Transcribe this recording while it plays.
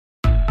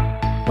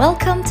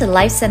Welcome to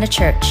Life Center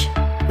Church.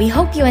 We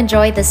hope you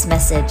enjoy this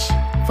message.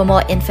 For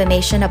more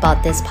information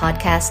about this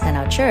podcast and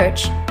our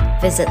church,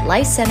 visit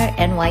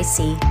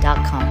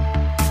lifecenternyc.com.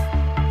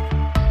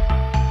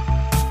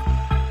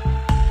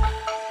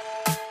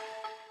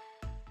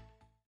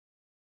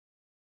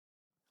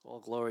 All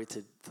glory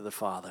to the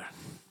Father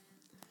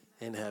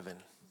in heaven.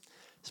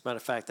 As a matter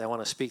of fact, I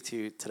want to speak to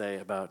you today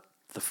about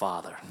the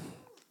Father.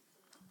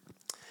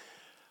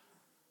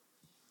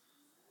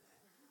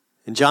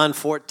 In John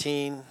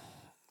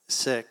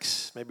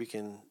 14:6, maybe you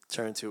can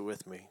turn to it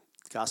with me.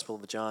 Gospel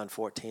of John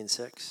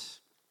 14:6.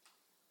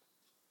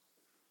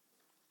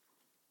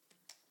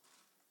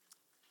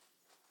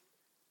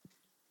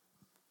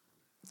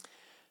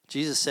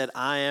 Jesus said,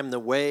 I am the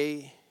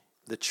way,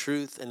 the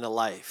truth, and the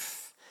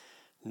life.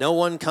 No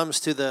one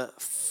comes to the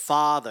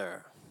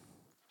Father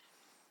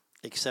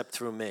except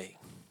through me.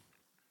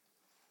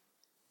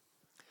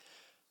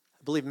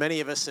 I believe many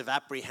of us have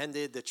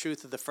apprehended the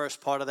truth of the first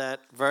part of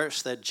that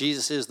verse, that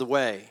Jesus is the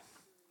way.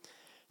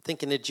 I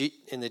think in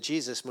the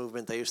Jesus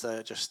movement, they used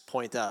to just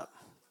point up.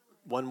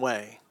 One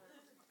way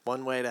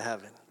to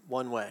heaven,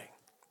 one way.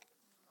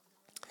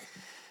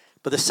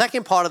 But the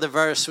second part of the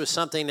verse was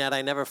something that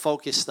I never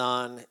focused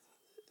on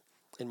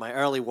in my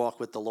early walk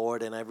with the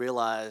Lord, and I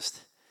realized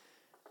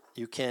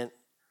you can't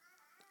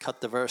cut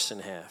the verse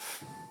in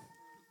half.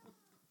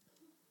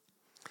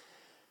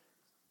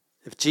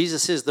 If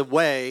Jesus is the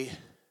way,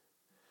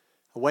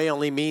 a way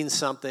only means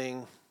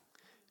something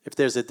if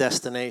there's a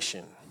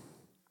destination.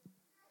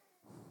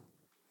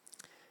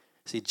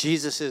 See,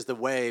 Jesus is the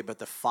way, but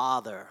the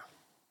Father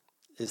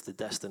is the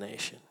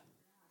destination.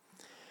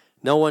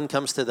 No one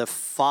comes to the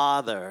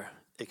Father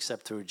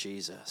except through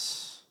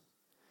Jesus.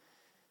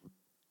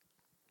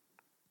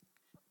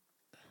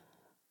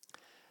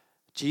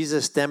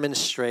 Jesus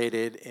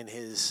demonstrated in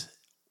his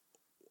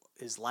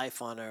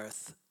life on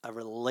earth a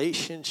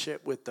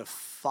relationship with the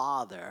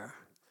Father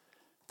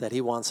that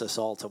he wants us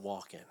all to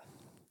walk in.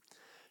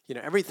 You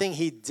know, everything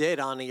he did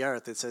on the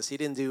earth, it says he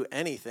didn't do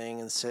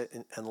anything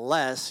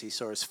unless he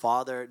saw his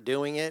Father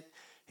doing it.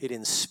 He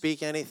didn't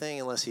speak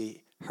anything unless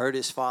he heard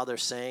his Father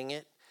saying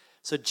it.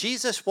 So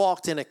Jesus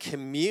walked in a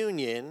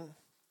communion,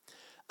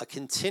 a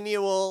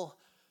continual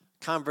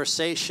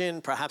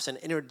conversation, perhaps an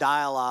inner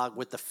dialogue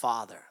with the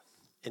Father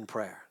in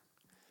prayer.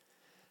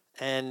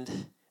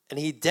 And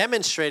he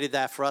demonstrated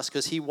that for us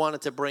because he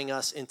wanted to bring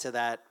us into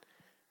that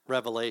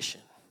revelation.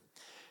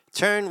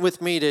 Turn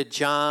with me to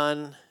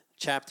John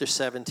chapter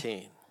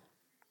 17.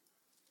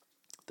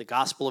 The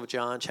Gospel of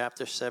John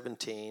chapter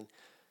 17.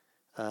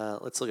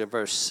 Let's look at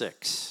verse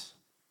 6.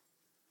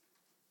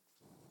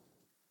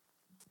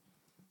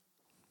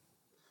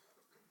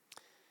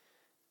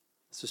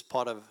 This is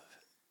part of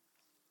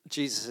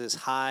Jesus'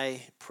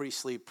 high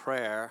priestly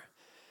prayer.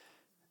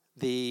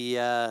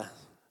 The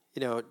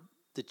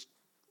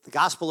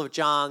Gospel of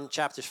John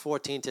chapters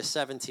 14 to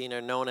 17 are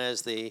known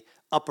as the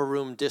Upper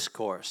Room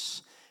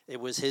Discourse.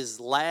 It was his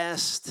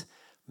last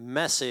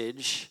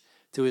message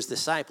to his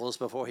disciples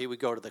before he would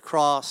go to the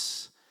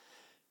cross.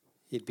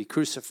 He'd be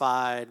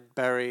crucified,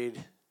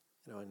 buried,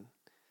 and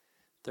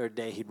third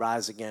day he'd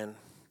rise again.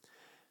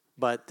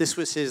 But this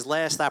was his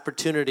last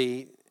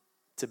opportunity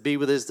to be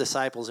with his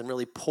disciples and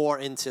really pour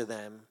into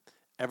them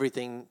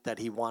everything that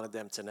he wanted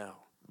them to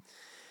know.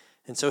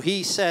 And so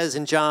he says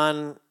in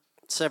John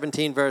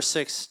 17, verse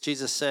 6,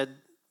 Jesus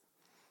said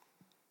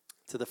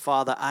to the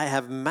Father, I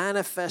have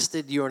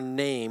manifested your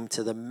name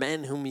to the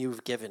men whom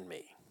you've given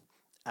me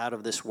out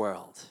of this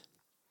world.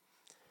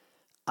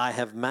 I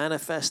have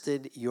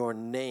manifested your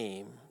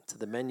name to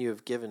the men you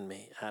have given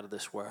me out of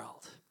this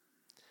world.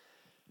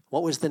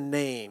 What was the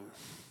name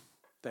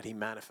that he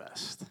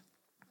manifested?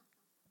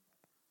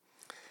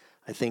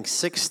 I think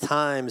 6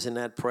 times in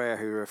that prayer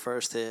he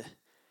refers to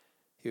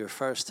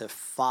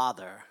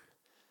Father,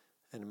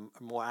 and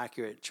a more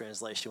accurate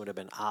translation would have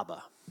been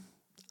Abba.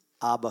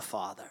 Abba,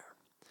 Father.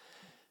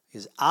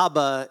 Because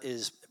Abba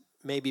is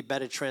maybe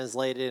better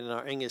translated in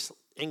our English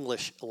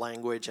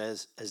language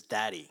as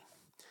daddy.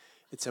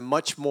 It's a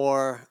much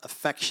more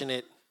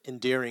affectionate,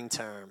 endearing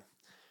term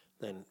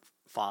than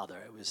father.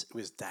 It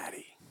was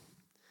daddy.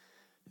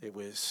 It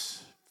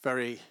was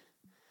very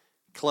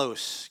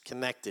close,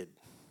 connected.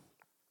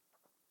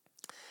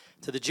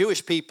 To the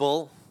Jewish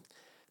people,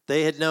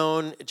 they had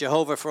known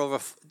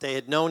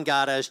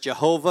God as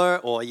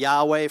Jehovah or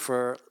Yahweh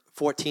for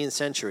 14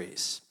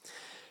 centuries.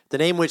 The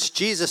name which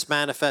Jesus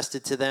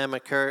manifested to them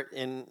occurred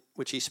in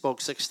which he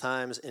spoke 6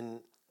 times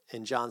in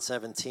John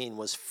 17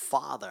 was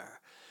Father.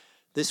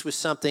 This was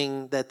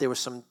something that there were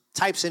some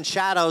types and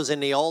shadows in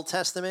the Old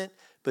Testament,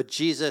 but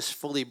Jesus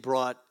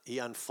he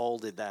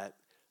unfolded that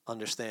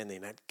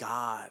understanding that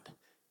God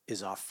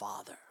is our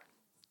Father.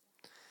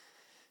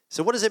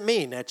 So what does it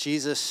mean that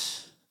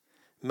Jesus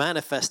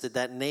manifested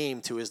that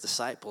name to his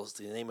disciples,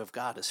 the name of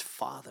God as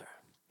Father?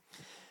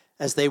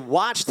 As they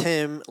watched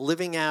him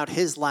living out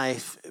his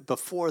life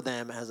before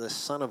them as a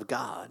Son of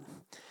God,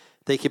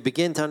 they could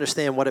begin to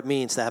understand what it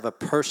means to have a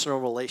personal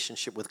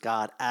relationship with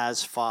God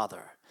as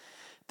Father.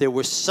 There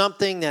was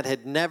something that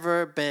had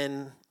never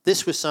been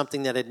This was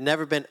something that had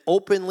never been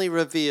openly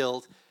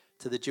revealed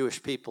to the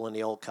Jewish people in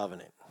the Old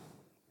Covenant.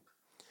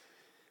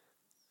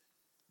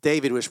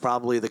 David was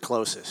probably the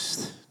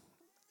closest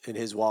in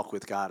his walk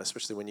with God,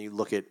 especially when you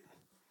look at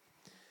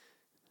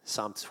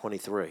Psalm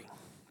 23.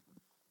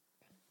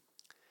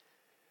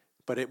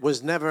 But it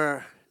was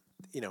never,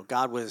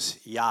 God was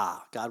Yah.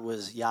 God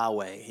was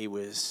Yahweh. He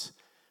was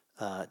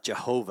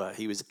Jehovah.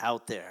 He was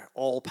out there,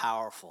 all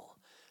powerful.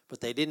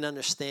 But they didn't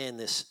understand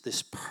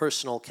this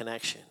personal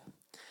connection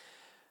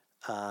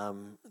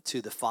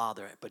to the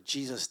Father. But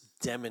Jesus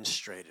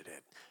demonstrated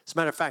it. As a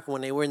matter of fact,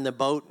 when they were in the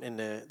boat and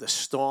the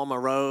storm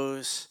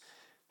arose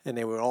and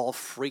they were all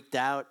freaked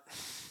out,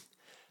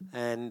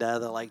 and they're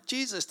like,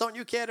 Jesus, don't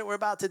you care that we're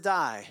about to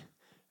die?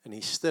 And he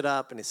stood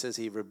up and it says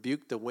he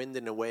rebuked the wind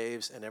and the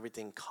waves and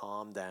everything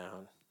calmed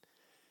down.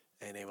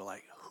 And they were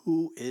like,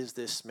 who is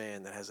this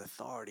man that has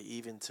authority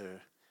even to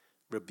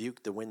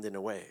rebuke the wind and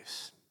the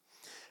waves?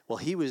 Well,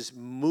 he was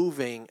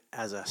moving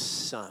as a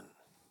son.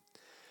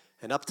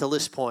 And up to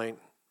this point,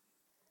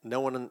 no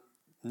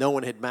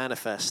one had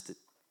manifested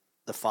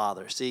the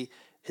Father. See,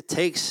 it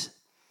takes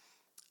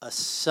a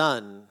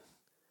son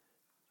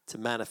to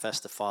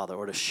manifest the Father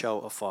or to show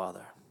a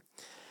Father.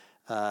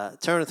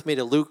 Turn with me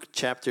to Luke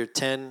chapter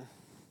 10,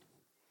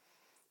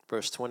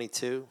 verse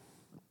 22.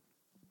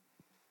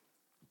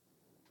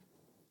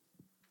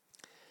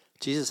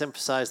 Jesus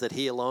emphasized that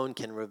he alone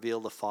can reveal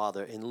the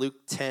Father. In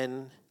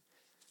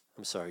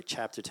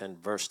chapter 10,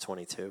 verse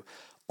 22.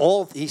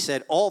 He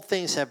said, all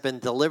things have been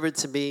delivered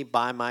to me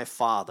by my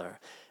Father,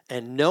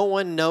 and no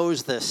one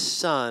knows the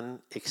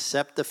Son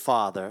except the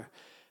Father,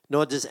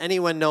 nor does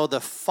anyone know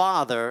the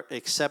Father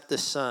except the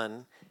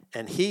Son,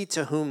 and he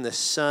to whom the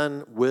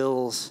Son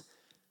wills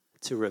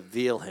to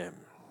reveal him.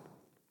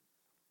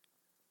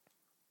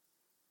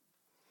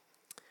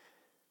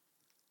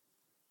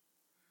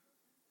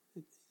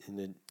 In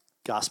the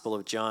Gospel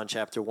of John,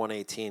 chapter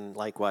 1:18,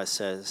 likewise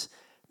says,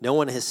 no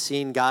one has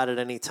seen God at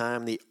any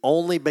time. The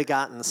only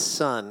begotten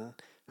Son,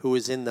 who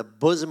is in the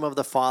bosom of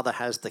the Father,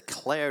 has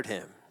declared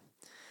him.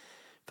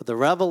 For the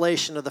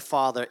revelation of the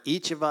Father,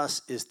 each of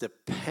us is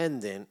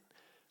dependent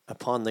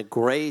upon the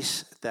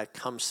grace that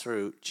comes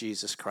through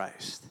Jesus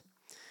Christ.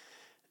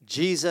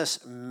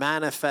 Jesus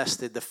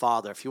manifested the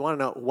Father. If you want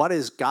to know what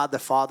is God the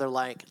Father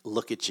like,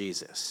 look at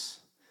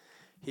Jesus.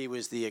 He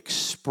was the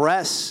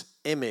express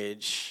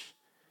image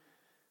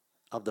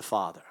of the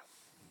Father.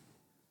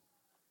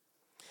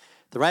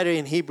 The writer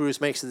in Hebrews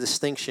makes a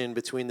distinction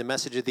between the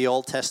message of the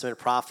Old Testament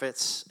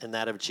prophets and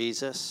that of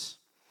Jesus.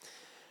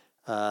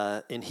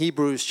 In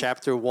Hebrews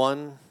chapter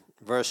 1,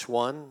 verse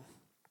 1,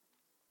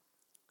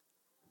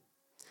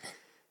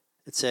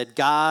 it said,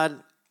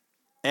 God,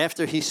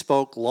 after he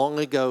spoke long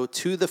ago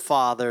to the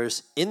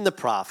fathers in the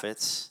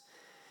prophets,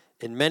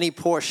 in many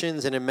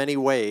portions and in many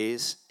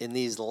ways, in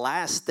these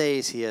last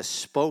days he has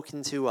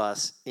spoken to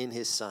us in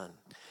his Son.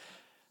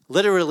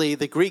 Literally,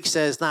 the Greek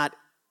says not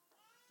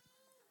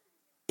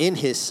in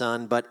his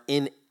Son, but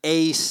in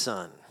a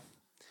Son.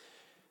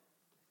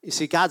 You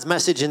see, God's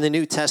message in the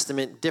New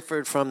Testament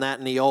differed from that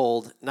in the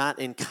Old, not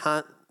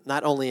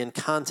only in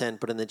content,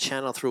 but in the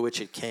channel through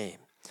which it came.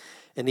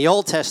 In the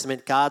Old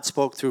Testament, God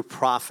spoke through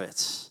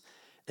prophets.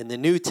 In the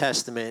New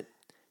Testament,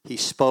 he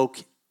spoke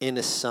in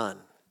a Son.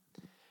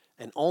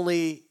 And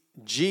only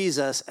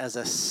Jesus as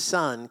a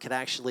Son could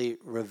actually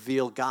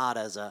reveal God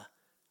as a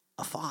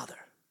Father.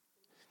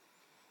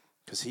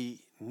 Because he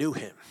knew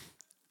him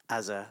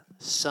as a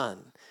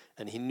Son,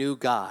 and he knew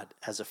God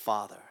as a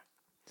Father.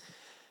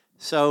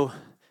 So,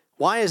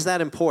 why is that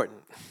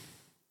important?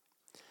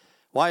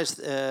 Why is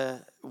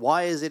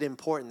it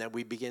important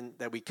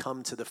that we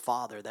come to the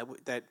Father?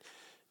 That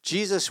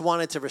Jesus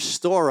wanted to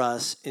restore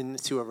us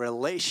into a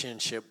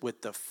relationship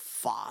with the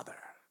Father.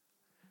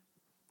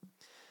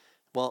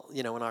 Well,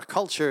 in our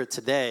culture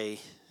today,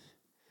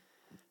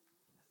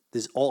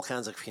 there's all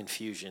kinds of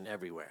confusion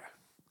everywhere,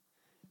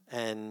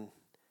 and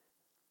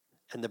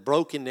the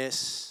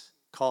brokenness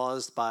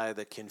caused by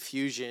the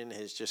confusion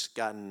has just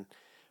gotten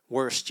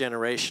worse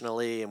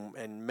generationally,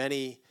 and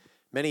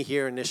many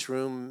here in this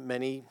room,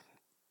 many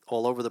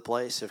all over the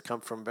place have come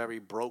from very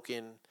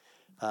broken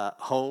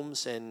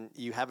homes, and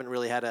you haven't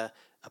really had a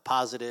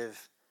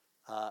positive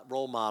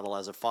role model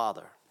as a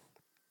father.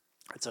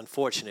 It's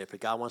unfortunate, but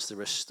God wants to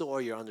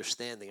restore your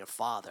understanding of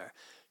Father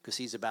because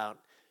he's about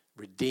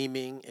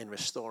redeeming and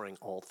restoring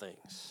all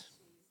things.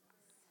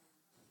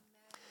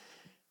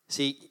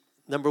 See,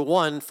 number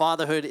one,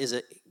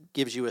 fatherhood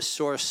gives you a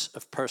source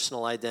of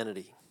personal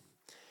identity.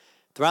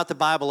 Throughout the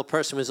Bible, a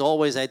person was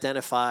always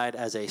identified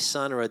as a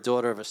son or a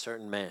daughter of a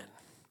certain man.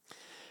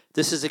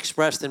 This is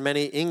expressed in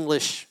many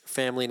English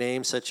family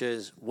names such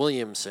as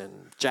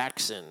Williamson,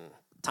 Jackson,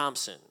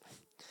 Thompson.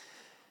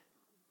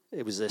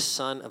 It was a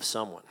son of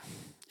someone.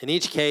 In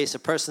each case, a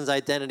person's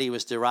identity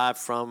was derived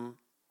from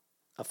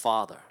a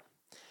father.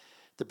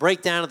 The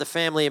breakdown of the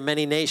family in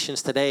many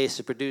nations today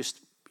has produced,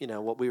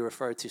 what we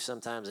refer to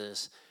sometimes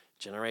as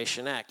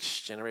Generation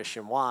X,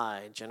 Generation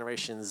Y,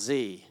 Generation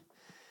Z.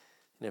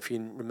 And if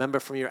you remember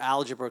from your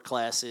algebra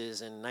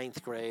classes in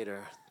 9th grade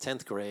or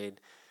 10th grade,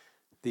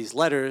 These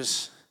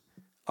letters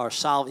are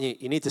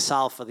you need to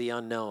solve for the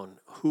unknown.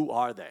 Who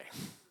are they?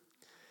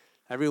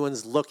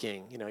 Everyone's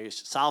looking. You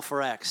solve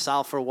for X,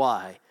 solve for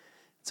Y.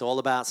 It's all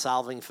about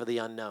solving for the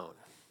unknown.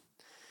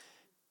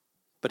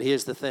 But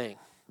here's the thing.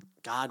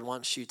 God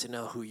wants you to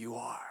know who you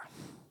are.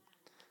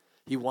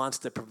 He wants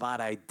to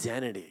provide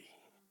identity.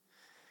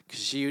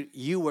 Because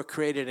you were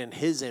created in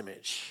his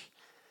image.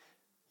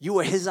 You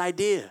were his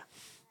idea.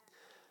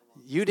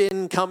 You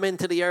didn't come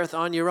into the earth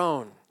on your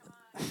own.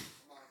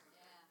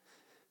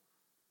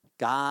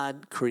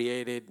 God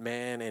created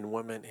man and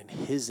woman in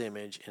his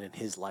image and in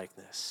his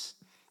likeness.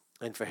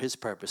 And for his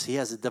purpose. He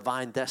has a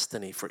divine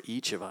destiny for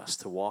each of us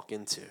to walk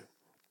into.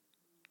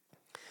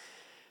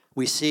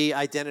 We see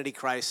identity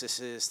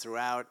crises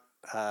throughout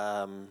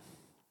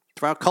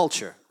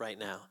culture right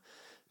now.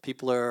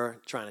 People are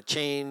trying to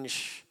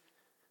change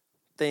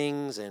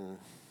things and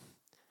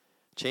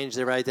change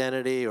their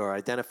identity or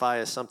identify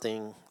as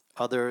something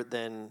other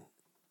than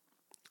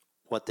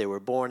what they were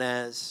born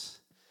as.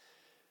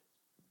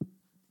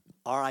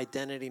 Our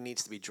identity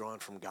needs to be drawn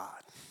from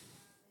God.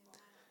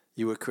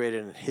 You were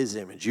created in his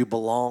image. You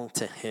belong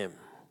to him.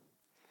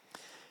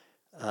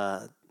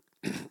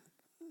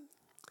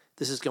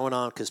 This is going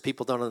on because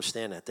people don't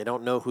understand that. They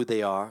don't know who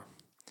they are.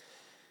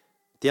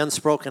 The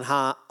unspoken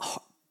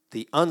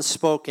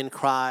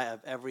cry of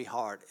every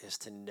heart is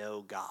to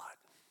know God.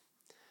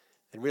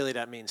 And really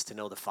that means to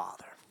know the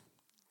Father.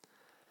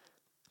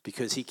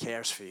 Because he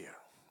cares for you.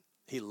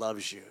 He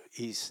loves you.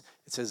 It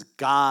says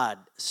God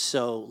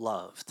so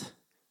loved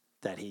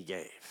that he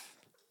gave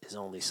his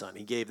only son.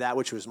 He gave that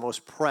which was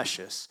most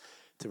precious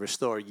to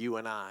restore you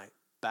and I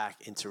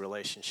back into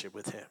relationship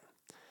with him.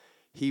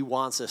 He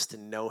wants us to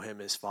know him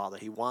as Father.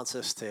 He wants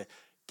us to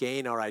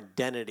gain our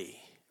identity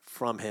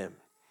from him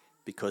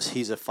because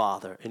he's a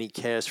father and he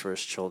cares for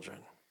his children.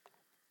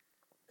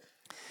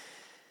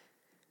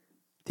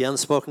 The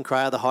unspoken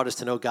cry of the heart is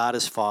to know God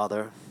as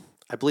Father.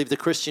 I believe the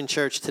Christian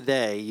church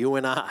today, you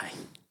and I,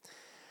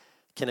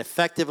 can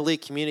effectively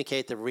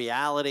communicate the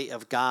reality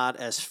of God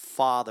as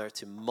Father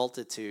to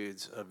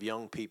multitudes of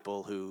young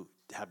people who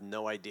have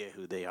no idea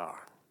who they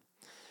are.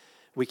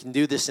 We can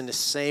do this in the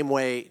same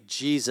way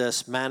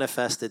Jesus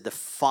manifested the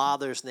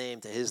Father's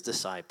name to his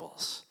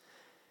disciples.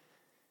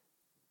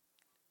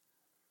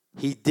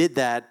 He did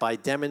that by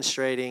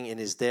demonstrating in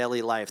his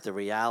daily life the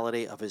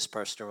reality of his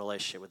personal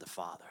relationship with the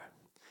Father.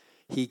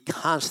 He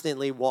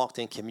constantly walked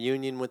in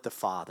communion with the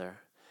Father.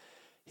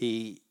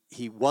 He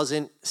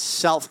wasn't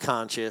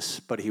self-conscious,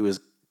 but he was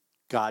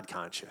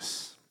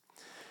God-conscious.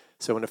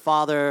 So when the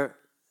Father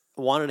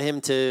wanted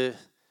him to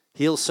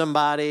heal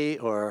somebody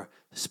or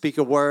speak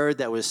a word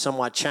that was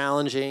somewhat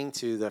challenging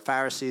to the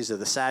Pharisees or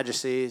the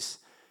Sadducees,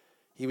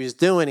 he was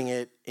doing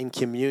it in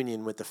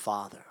communion with the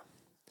Father.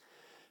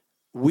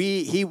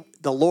 The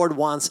Lord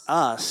wants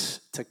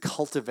us to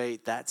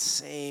cultivate that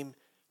same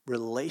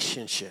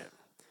relationship.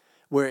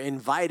 We're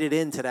invited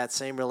into that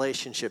same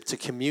relationship to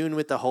commune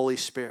with the Holy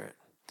Spirit.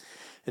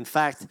 In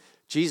fact,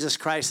 Jesus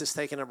Christ has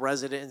taken up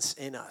residence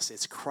in us.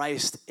 It's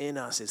Christ in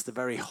us. It's the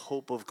very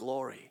hope of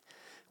glory.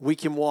 We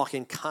can walk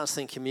in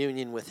constant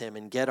communion with him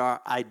and get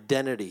our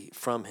identity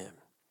from him.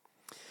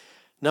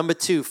 Number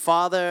 2,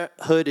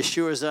 fatherhood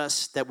assures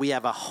us that we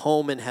have a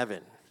home in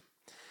heaven.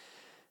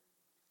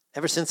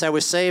 Ever since I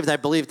was saved, I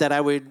believed that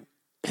I would,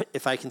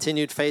 if I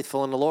continued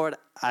faithful in the Lord,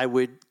 I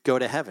would go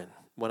to heaven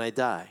when I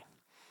die.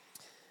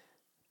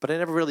 But I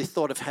never really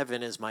thought of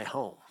heaven as my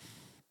home.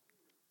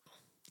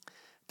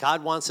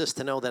 God wants us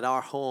to know that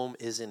our home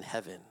is in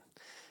heaven,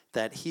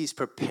 that he's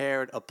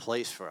prepared a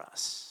place for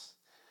us.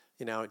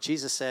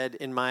 Jesus said,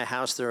 in my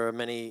house there are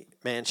many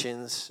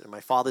mansions. In my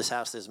Father's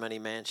house there's many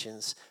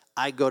mansions.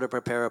 I go to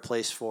prepare a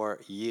place for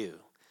you.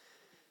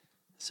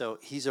 So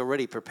he's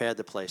already prepared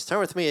the place. Turn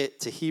with me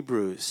to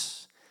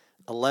Hebrews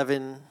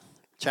 11,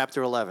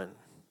 chapter 11.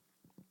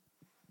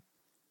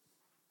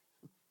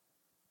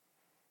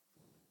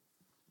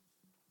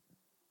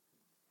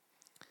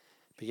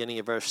 Beginning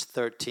of verse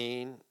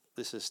 13,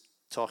 this is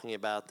talking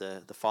about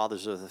the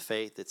fathers of the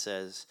faith. It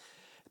says,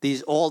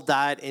 these all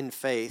died in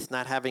faith,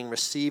 not having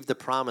received the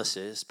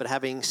promises, but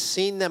having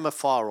seen them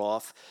afar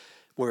off,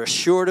 were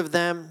assured of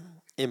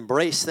them,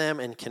 embraced them,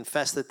 and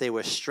confessed that they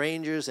were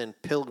strangers and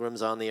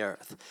pilgrims on the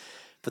earth.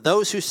 For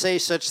those who say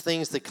such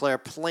things declare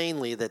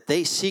plainly that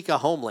they seek a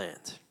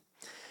homeland.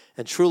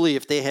 And truly,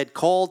 if they had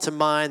called to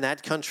mind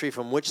that country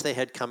from which they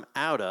had come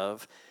out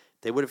of,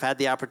 they would have had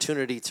the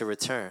opportunity to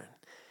return.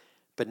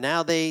 But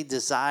now they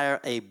desire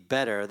a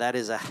better, that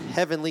is a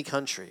heavenly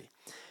country.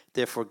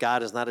 Therefore,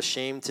 God is not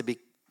ashamed to be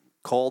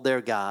called their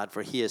God,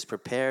 for he has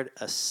prepared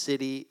a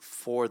city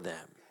for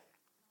them.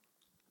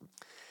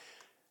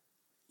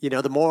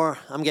 The more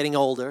I'm getting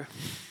older,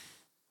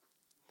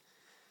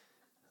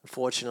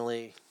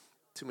 unfortunately,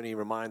 too many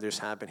reminders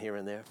happen here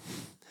and there.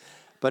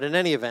 But in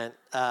any event,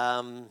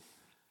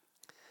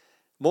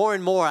 more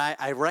and more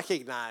I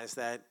recognize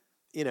that,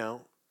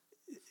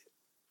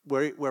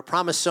 we're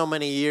promised so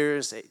many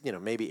years,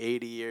 maybe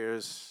 80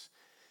 years,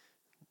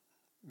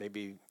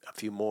 maybe a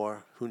few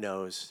more, who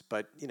knows.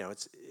 But,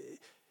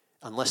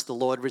 unless the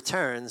Lord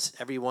returns,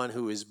 everyone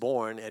who is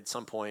born at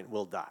some point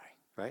will die,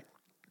 right?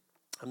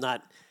 I'm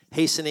not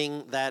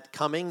hastening that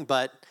coming,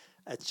 but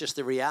it's just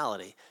the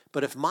reality.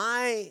 But if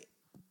my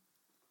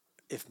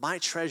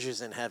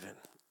treasure's in heaven,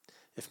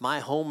 if my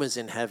home is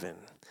in heaven,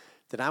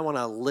 then I want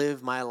to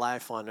live my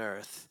life on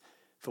earth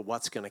for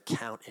what's going to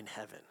count in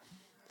heaven.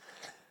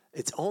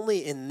 It's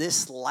only in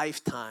this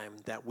lifetime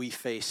that we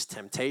face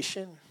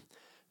temptation,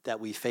 that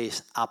we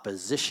face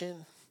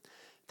opposition,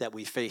 that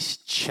we face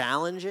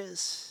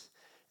challenges.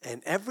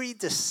 And every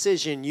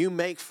decision you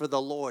make for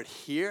the Lord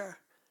here,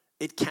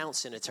 it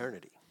counts in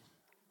eternity.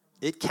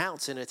 It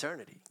counts in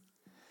eternity.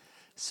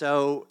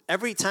 So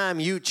every time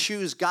you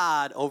choose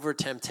God over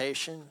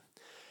temptation,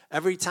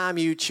 every time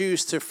you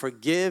choose to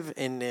forgive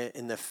in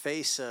the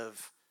face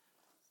of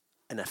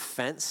an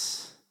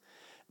offense,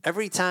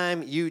 every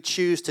time you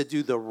choose to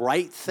do the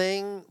right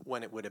thing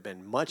when it would have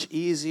been much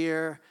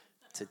easier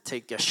to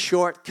take a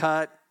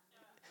shortcut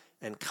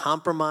and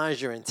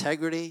compromise your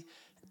integrity,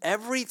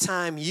 every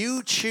time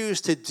you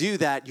choose to do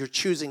that, you're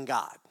choosing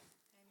God.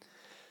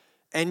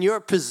 And you're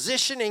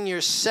positioning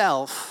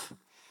yourself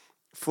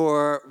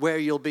for where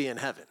you'll be in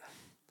heaven.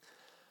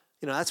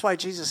 You know, that's why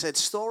Jesus said,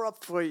 store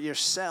up for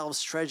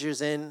yourselves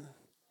treasures in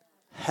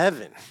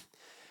heaven,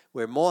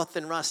 where moth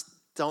and rust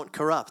don't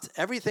corrupt.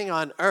 Everything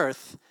on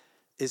earth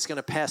is going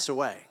to pass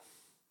away.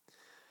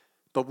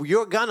 But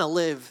you're going to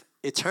live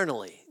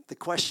eternally. The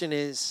question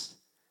is,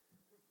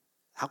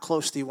 how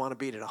close do you want to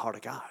be to the heart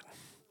of God?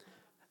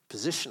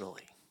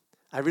 Positionally.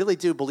 I really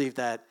do believe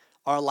that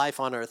our life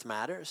on earth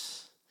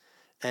matters,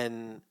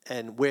 and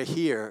we're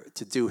here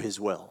to do his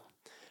will.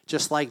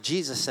 Just like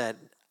Jesus said,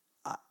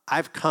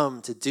 I've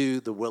come to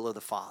do the will of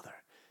the Father.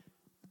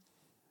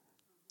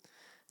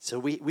 So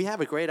we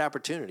have a great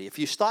opportunity. If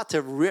you start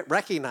to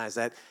recognize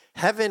that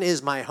heaven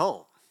is my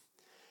home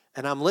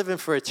and I'm living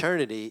for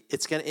eternity,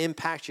 it's going to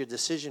impact your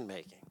decision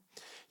making.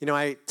 You know,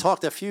 I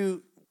talked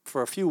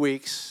for a few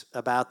weeks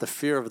about the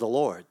fear of the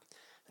Lord.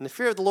 And the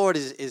fear of the Lord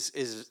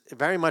is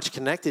very much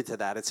connected to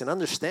that. It's an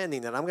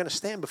understanding that I'm going to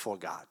stand before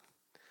God.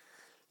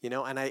 You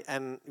know,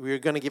 and we're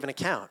going to give an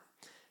account.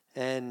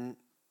 And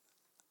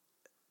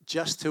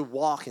just to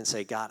walk and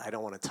say, God, I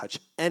don't want to touch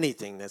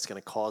anything that's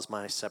going to cause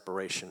my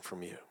separation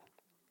from you.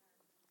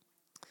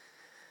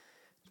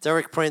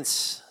 Derek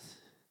Prince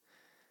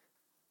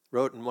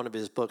wrote in one of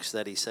his books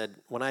that he said,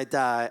 when I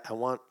die, I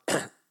want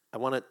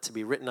it to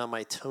be written on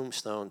my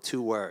tombstone,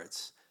 2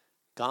 words,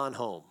 gone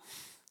home.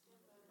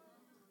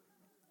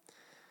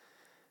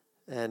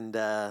 And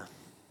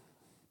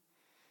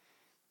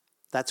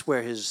that's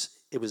where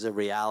it was a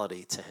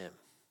reality to him,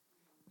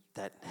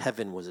 that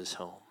heaven was his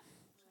home.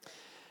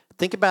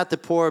 Think about the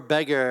poor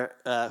beggar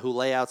who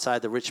lay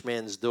outside the rich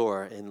man's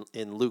door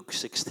in Luke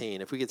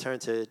 16. If we could turn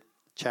to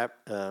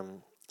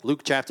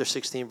Luke chapter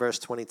 16, verse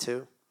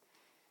 22.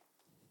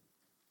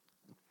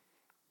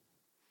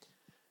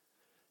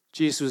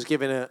 Jesus was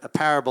given a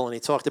parable, and he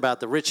talked about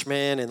the rich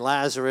man and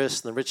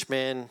Lazarus. And the rich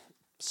man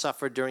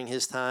suffered during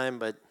his time,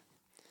 but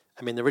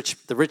the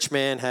rich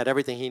man had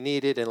everything he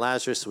needed, and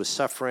Lazarus was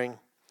suffering.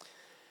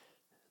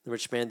 The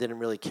rich man didn't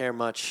really care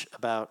much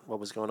about what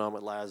was going on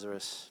with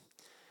Lazarus.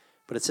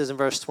 But it says in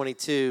verse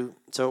 22,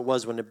 so it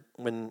was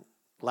when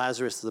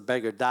Lazarus the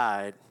beggar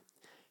died,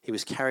 he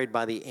was carried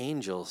by the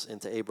angels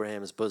into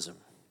Abraham's bosom.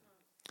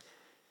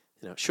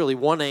 You know, surely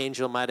one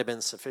angel might have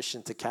been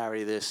sufficient to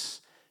carry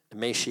this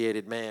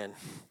emaciated man,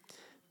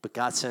 but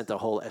God sent a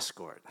whole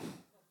escort.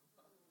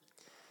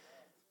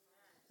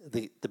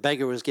 The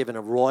beggar was given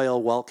a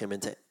royal welcome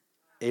into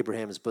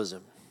Abraham's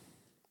bosom.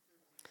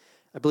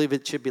 I believe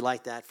it should be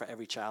like that for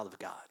every child of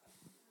God.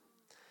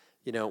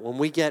 You know, when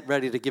we get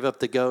ready to give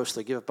up the ghost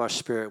or give up our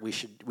spirit, we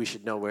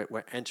should know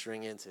we're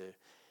entering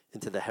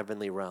into the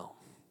heavenly realm.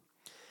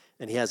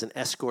 And he has an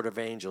escort of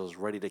angels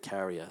ready to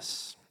carry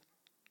us.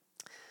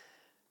 I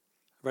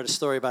read a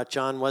story about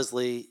John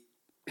Wesley.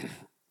 It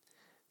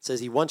says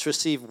he once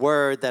received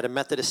word that a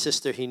Methodist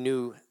sister he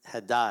knew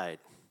had died.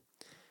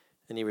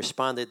 And he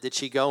responded, did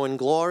she go in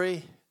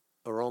glory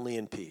or only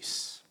in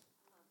peace?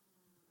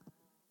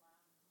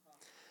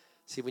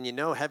 See, when you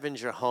know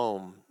heaven's your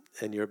home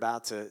and you're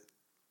about to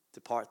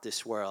depart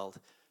this world,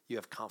 you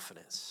have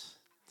confidence.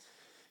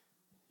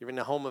 You're in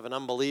the home of an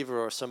unbeliever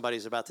or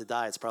somebody's about to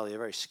die, it's probably a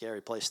very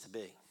scary place to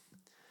be.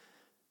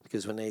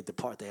 Because when they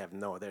depart, they don't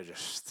know what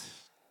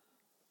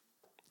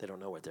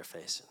they're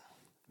facing.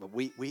 But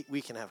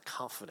we can have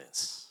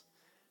confidence.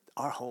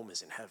 Our home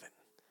is in heaven.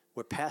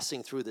 We're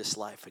passing through this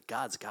life, but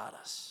God's got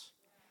us.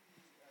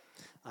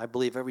 I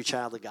believe every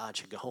child of God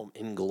should go home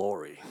in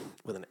glory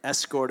with an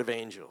escort of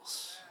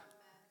angels.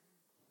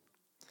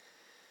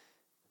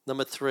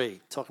 Number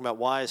 3, talking about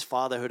why is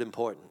fatherhood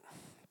important.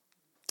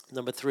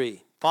 Number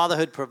 3,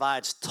 fatherhood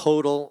provides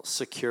total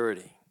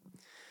security.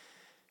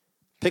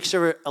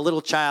 Picture a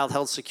little child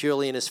held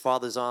securely in his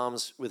father's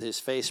arms with his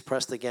face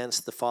pressed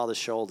against the father's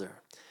shoulder.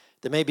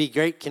 There may be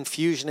great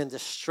confusion and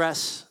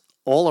distress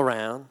all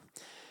around.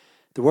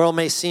 The world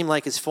may seem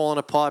like it's falling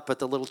apart, but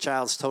the little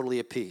child's totally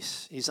at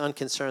peace. He's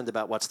unconcerned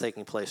about what's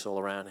taking place all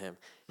around him.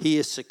 He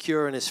is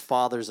secure in his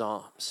father's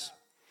arms.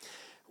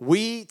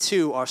 We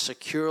too are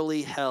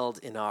securely held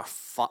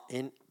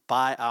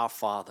by our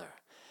Father.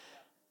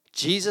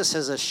 Jesus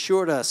has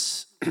assured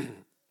us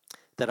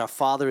that our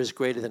Father is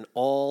greater than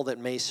all that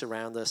may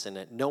surround us and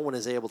that no one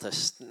is able to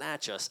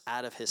snatch us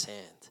out of his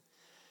hand.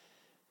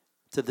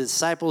 To the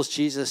disciples,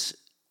 Jesus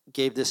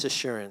gave this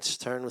assurance.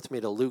 Turn with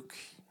me to Luke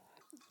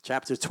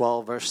chapter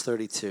 12, verse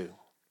 32.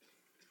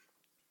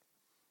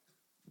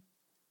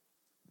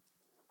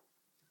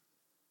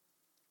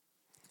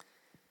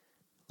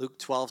 Luke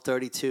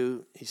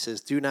 12:32, he says,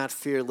 "Do not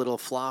fear, little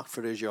flock, for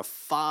it is your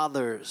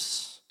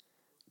Father's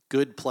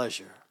good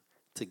pleasure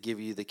to give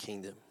you the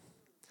kingdom."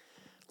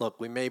 Look,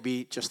 we may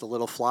be just a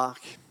little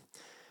flock,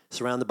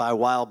 surrounded by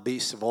wild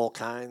beasts of all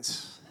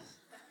kinds.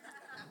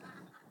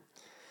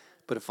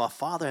 But if our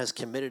Father has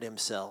committed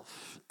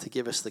himself to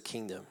give us the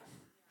kingdom,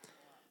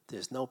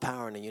 there's no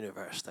power in the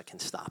universe that can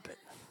stop it.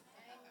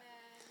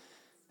 Amen.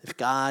 If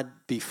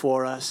God be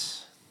for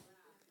us,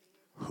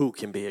 who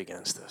can be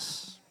against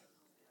us?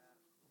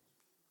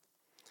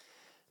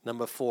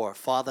 Number 4,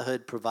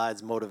 fatherhood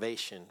provides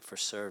motivation for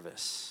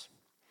service.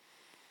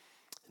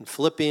 In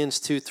Philippians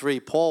 2:3,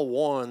 Paul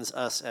warns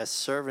us as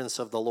servants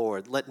of the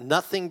Lord, let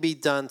nothing be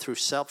done through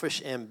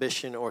selfish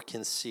ambition or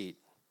conceit.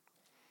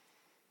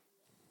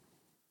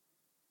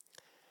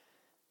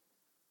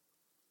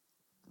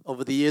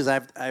 Over the years,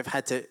 I've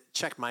had to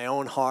check my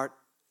own heart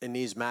in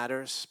these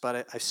matters,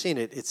 but I've seen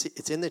it.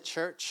 It's in the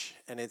church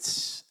and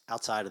it's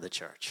outside of the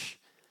church.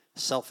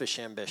 Selfish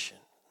ambition,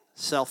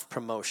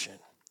 self-promotion.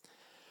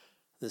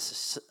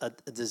 This is a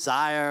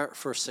desire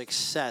for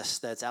success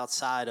that's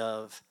outside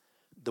of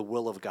the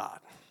will of God.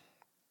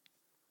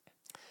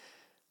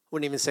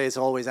 Wouldn't even say it's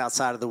always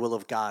outside of the will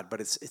of God, but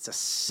it's a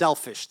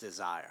selfish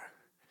desire.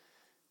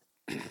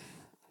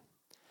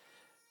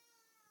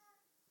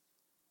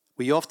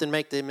 We often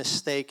make the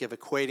mistake of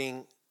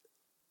equating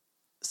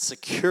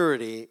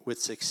security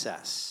with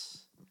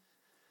success.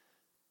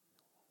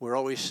 We're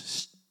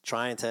always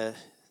trying to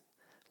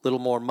little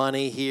more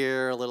money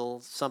here, a little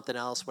something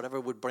else,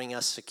 whatever would bring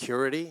us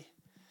security.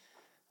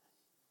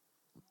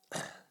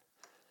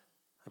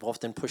 I've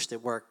often pushed at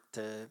work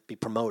to be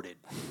promoted.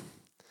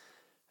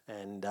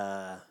 And,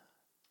 I've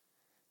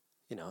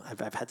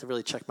had to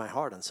really check my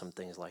heart on some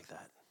things like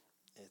that.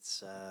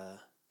 It's,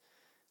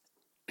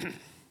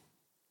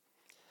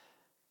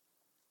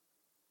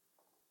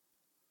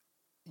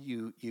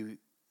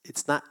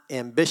 it's not,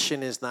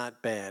 ambition is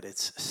not bad.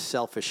 It's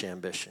selfish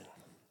ambition.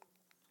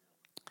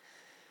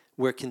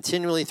 We're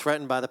continually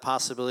threatened by the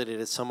possibility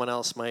that someone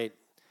else might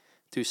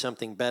do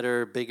something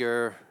better,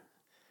 bigger,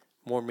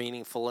 more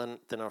meaningful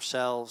than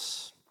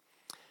ourselves.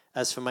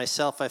 As for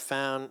myself, I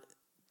found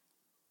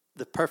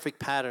the perfect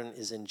pattern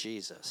is in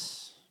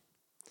Jesus.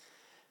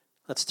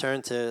 Let's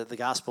turn to the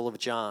Gospel of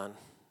John,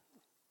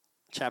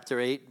 chapter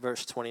 8,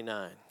 verse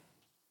 29.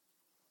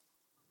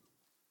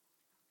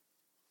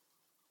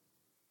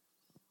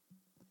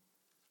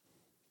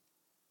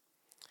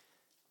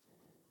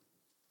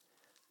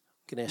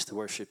 I'm going to ask the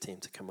worship team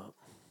to come up.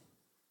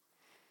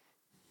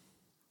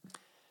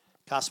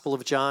 Gospel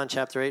of John,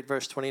 chapter 8,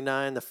 verse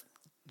 29,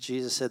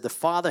 Jesus said, "The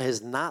Father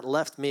has not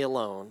left me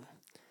alone,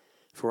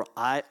 for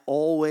I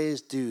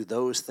always do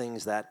those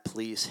things that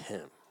please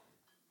him."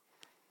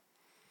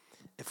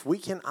 If we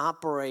can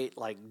operate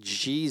like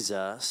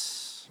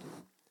Jesus,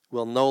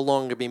 we'll no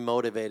longer be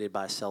motivated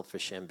by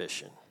selfish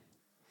ambition.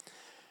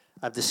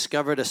 I've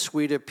discovered a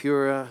sweeter,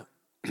 purer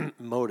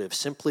motive.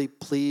 Simply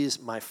please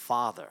my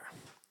Father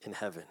in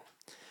heaven.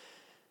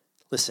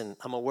 Listen,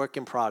 I'm a work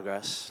in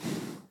progress,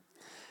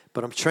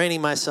 but I'm training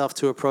myself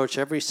to approach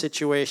every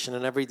situation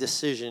and every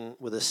decision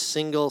with a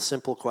single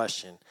simple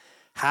question.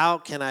 How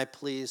can I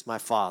please my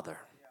Father?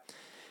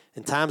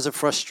 In times of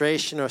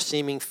frustration or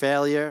seeming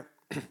failure,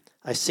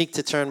 I seek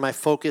to turn my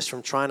focus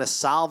from trying to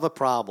solve a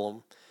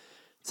problem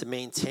to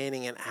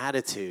maintaining an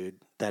attitude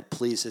that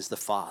pleases the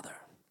Father.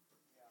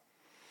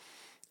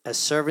 As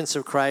servants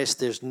of Christ,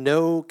 there's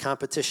no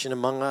competition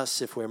among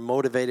us if we're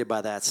motivated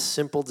by that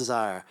simple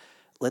desire.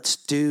 Let's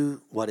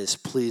do what is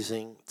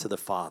pleasing to the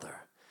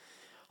Father.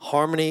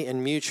 Harmony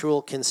and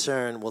mutual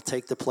concern will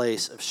take the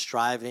place of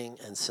striving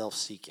and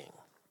self-seeking.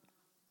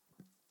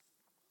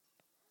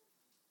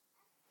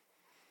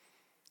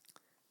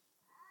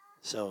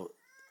 So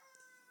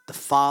the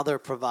Father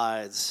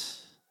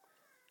provides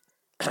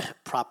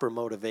proper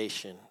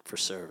motivation for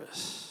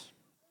service.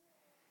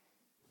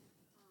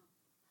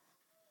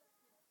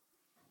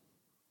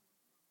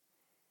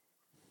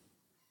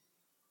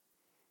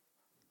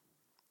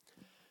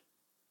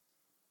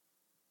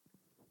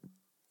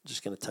 I'm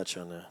just going to touch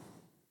on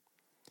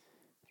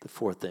the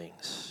 4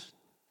 things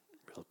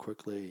real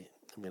quickly.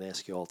 I'm going to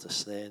ask you all to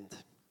stand.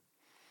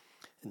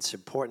 It's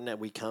important that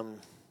we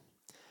come.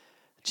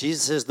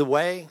 Jesus is the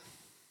way.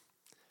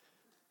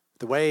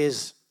 The way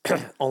is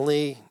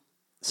only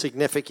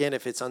significant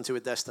if it's unto a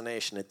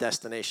destination. A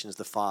destination is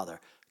the Father.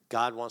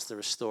 God wants to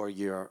restore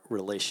your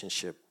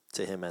relationship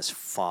to him as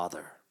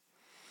Father.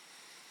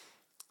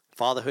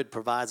 Fatherhood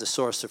provides a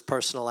source of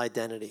personal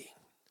identity.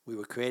 We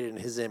were created in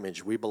his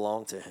image. We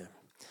belong to him.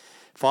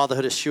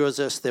 Fatherhood assures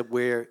us that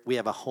we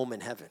have a home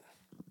in heaven.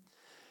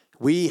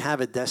 We have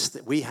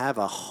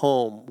a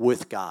home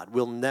with God.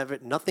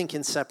 Nothing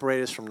can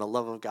separate us from the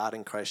love of God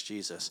in Christ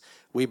Jesus.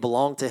 We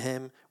belong to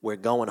him. We're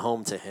going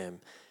home to him.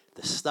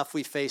 The stuff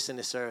we face in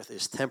this earth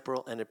is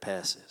temporal and it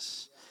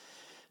passes.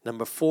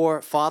 Number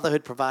 4,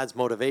 fatherhood provides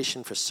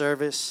motivation for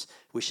service.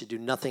 We should do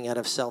nothing out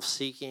of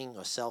self-seeking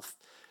or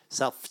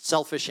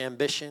selfish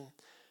ambition,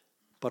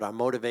 but our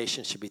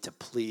motivation should be to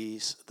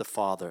please the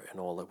Father in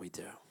all that we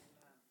do.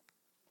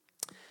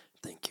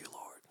 Thank you, Lord.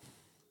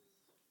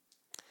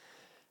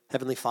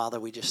 Heavenly Father,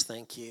 we just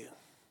thank you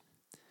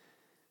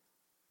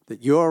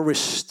that you're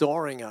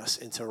restoring us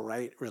into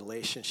right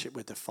relationship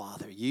with the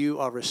Father. You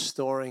are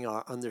restoring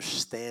our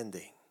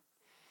understanding.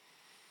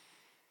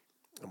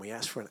 And we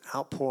ask for an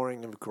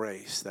outpouring of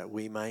grace that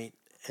we might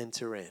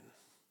enter in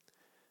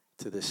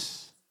to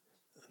this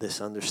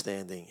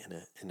understanding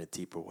in a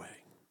deeper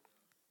way.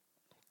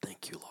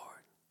 Thank you,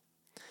 Lord.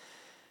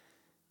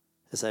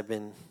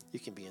 You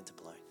can begin to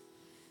play.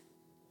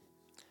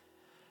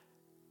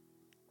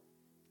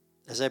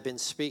 As I've been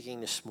speaking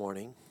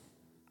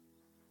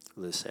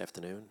this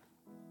afternoon,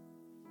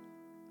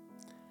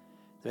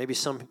 there may be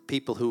some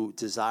people who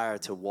desire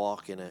to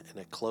walk in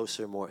a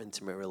closer, more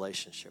intimate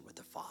relationship with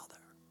the Father.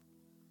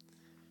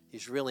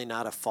 He's really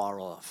not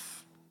afar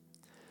off.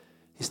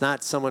 He's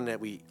not someone that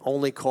we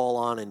only call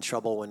on in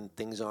trouble when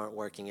things aren't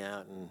working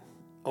out and,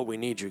 we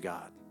need you,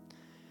 God.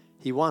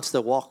 He wants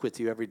to walk with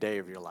you every day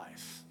of your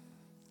life.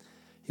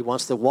 He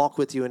wants to walk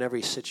with you in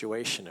every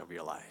situation of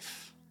your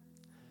life.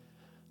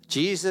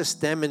 Jesus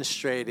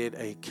demonstrated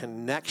a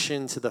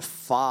connection to the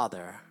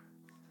Father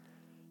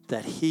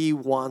that he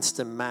wants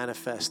to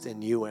manifest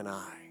in you and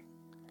I.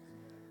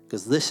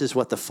 Because this is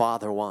what the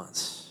Father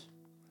wants.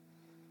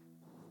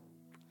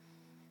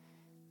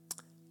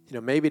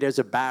 Maybe there's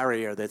a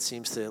barrier that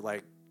seems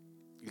to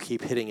you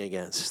keep hitting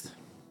against.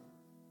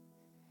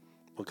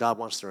 Well, God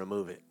wants to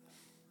remove it.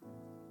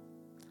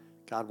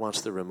 God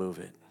wants to remove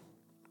it.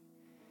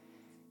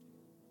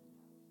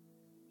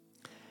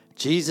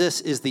 Jesus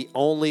is the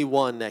only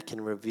one that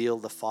can reveal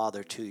the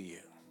Father to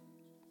you.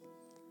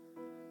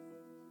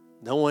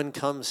 No one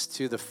comes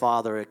to the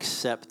Father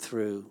except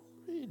through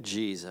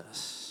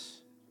Jesus.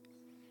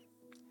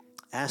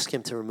 Ask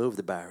him to remove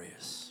the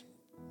barriers.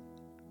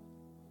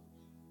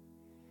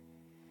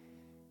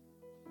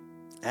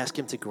 Ask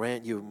him to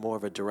grant you more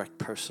of a direct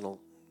personal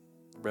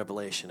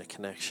revelation, a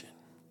connection.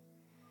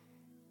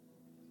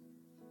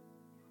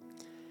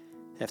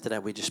 After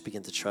that, we just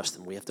begin to trust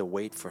him. We have to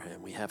wait for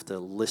him. We have to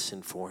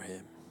listen for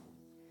him.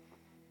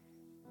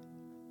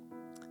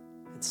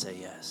 And say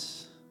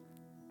yes.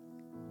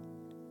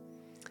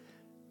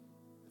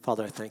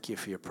 Father, I thank you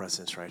for your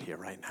presence right here,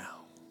 right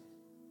now.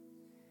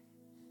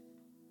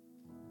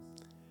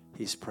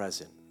 He's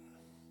present.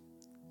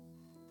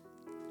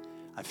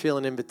 I feel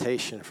an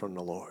invitation from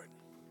the Lord.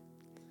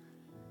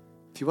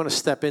 If you want to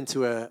step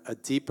into a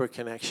deeper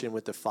connection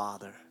with the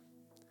Father,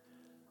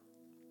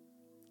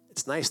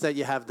 it's nice that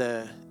you have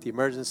the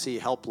emergency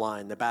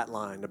helpline, the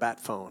bat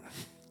phone.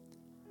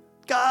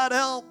 God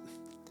help!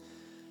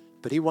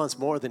 But he wants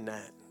more than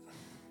that.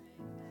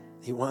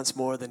 He wants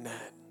more than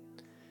that.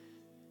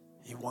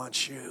 He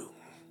wants you.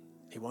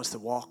 He wants to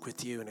walk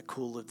with you in the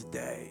cool of the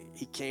day.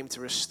 He came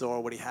to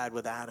restore what he had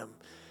with Adam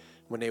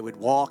when they would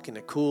walk in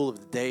the cool of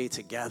the day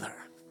together.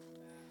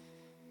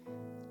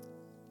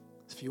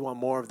 If you want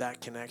more of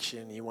that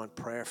connection, you want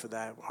prayer for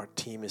that, our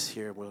team is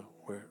here. We're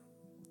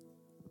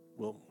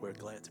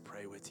glad to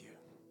pray with you.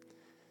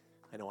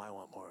 I know I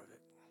want more of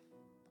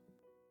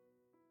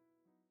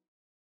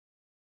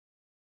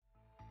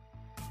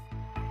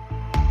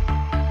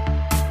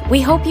it.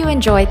 We hope you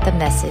enjoyed the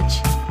message.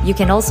 You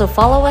can also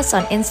follow us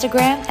on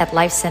Instagram at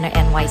Life Center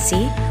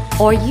NYC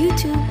or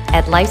YouTube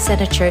at Life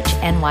Center Church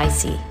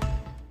NYC.